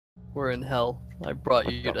We're in hell. I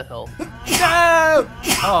brought you to hell. No!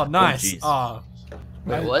 Oh, nice. Oh,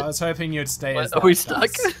 Wait, what? I was hoping you'd stay as Are that, we stuck?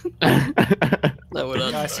 Guys. No, we're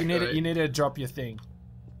not Guys, stuck, you need to drop your thing.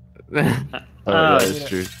 Oh, yeah, that's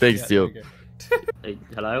true. Thanks, Seal. there we go. Hey,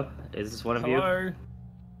 hello? Is this one of you? Hello?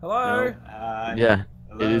 Hello? Yeah,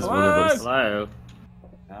 it is one of us. Hello?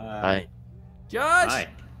 Hi. Josh! Hi.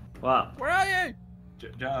 What? Where are you?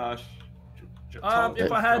 Josh. If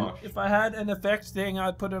I had an effect thing,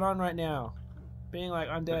 I'd put it on right now. Being like,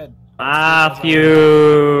 I'm dead.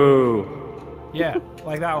 Matthew! Yeah,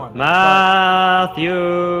 like that one.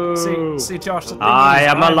 Matthew! See, Josh, the thing I is,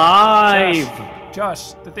 am alive!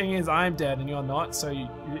 Josh, the thing is, I'm dead and you're not, so you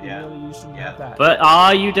shouldn't have that. But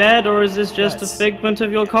are you dead, or is this just Yes. a figment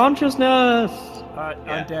of your consciousness?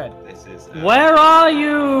 I'm dead. This is, Where are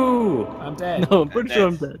you? I'm dead. No, I'm pretty sure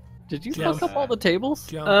I'm dead. Did you fuck up all the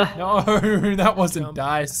tables? No, that wasn't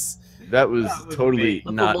Dice. That was was totally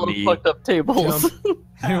me. not a lot me. of fucked up tables.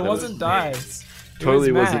 It wasn't Dice. It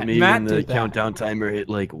Totally was wasn't Matt. me Matt when the did that. countdown timer hit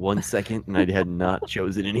like 1 second and I had not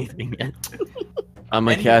chosen anything yet. I'm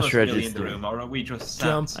a Any of cash us really in the register. room, or are we just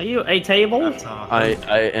Jump. sat? Are you a table? That's our-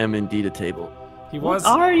 I am indeed a table. He What was.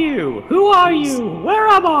 are you? Who are you? Where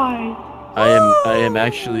am I? I am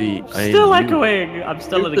actually. Still I am echoing. I'm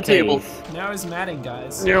still in the a cave. tables. Now he's matting,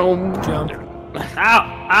 guys. you. Jump.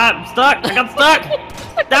 Ow! I'm stuck! I got stuck!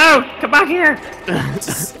 No! Come back here!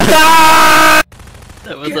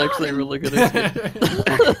 That was actually a really good idea.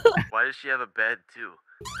 Why does she have a bed too?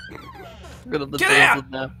 We're gonna Get out!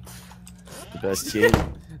 with that. The best kid.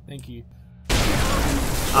 Thank you.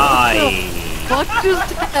 What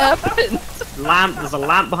just happened? Lamp, there's a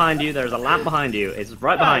lamp behind you, there's a lamp behind you. It's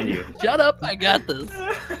right behind you. Shut up! I got this.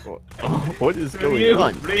 What is going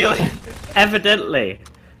on? Really? Evidently.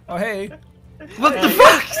 Oh, hey. What the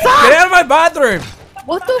fuck? Stop! Get out of my bathroom!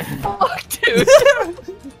 What the fuck, dude?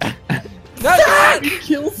 No, Matt!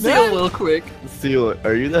 Kill Seal real quick. Seal,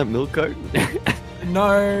 are you that milk carton?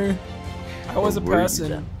 No. I was a Or were you person,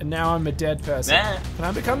 that? and now I'm a dead person. Matt. Can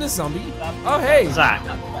I become this zombie? Oh, hey! Zach.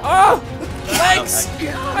 Oh! Legs!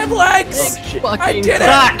 I have legs! Oh, shit. I did it!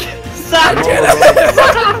 Zach! Zach!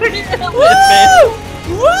 I did it!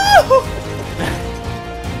 Woo! Woo!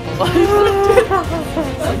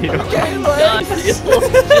 Okay, God, legs! Seal,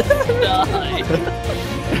 just die.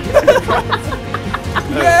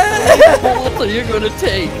 Yeah! What bullets are you gonna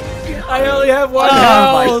take? I only have one Oh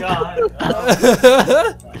my health!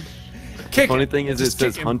 god. Kick Funny thing is, it Just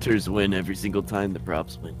says kick him. hunters win every single time the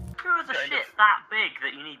props win. There is a shit that big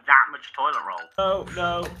that you need that much toilet roll.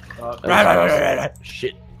 No. Right.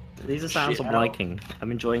 Shit. These are sounds Shit. I'm liking.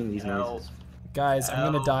 I'm enjoying these noises. Guys,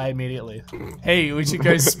 I'm gonna die immediately. Hey, we should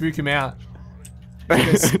go spook him out.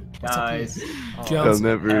 Guys. They'll Jump.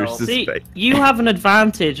 never See, suspect. you have an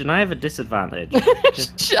advantage and I have a disadvantage.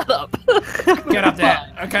 Shut up. Get up there.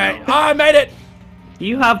 Okay. Oh, I made it!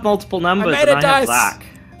 You have multiple numbers made and it, I have Dice. Zach.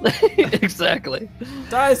 Exactly.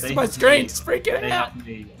 Dice, They my have screen's me. freaking They out! have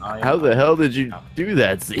me. I am- How the hell did you do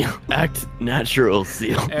that, Seal? Act natural,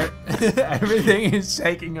 Seal. Everything is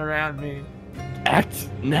shaking around me. Act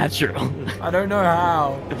natural. I don't know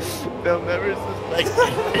how. They'll never suspect.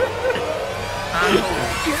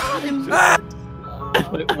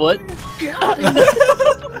 Wait, what?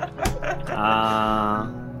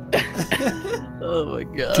 Oh my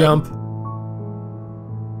god. Jump.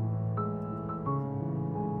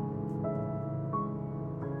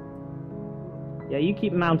 Yeah, you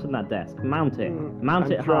keep mounting that desk. Mount it. Mount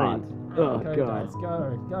I'm it trying. hard. Oh Go, god. Dice,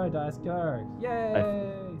 go. Go, Dice, go. Yay!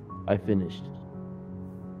 I finished.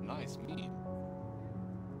 Nice.